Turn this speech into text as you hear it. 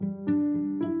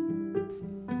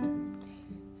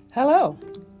Hello,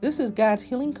 this is God's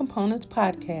Healing Components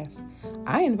podcast.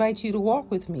 I invite you to walk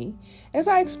with me as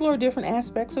I explore different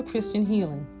aspects of Christian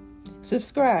healing.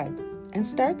 Subscribe and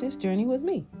start this journey with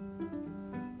me.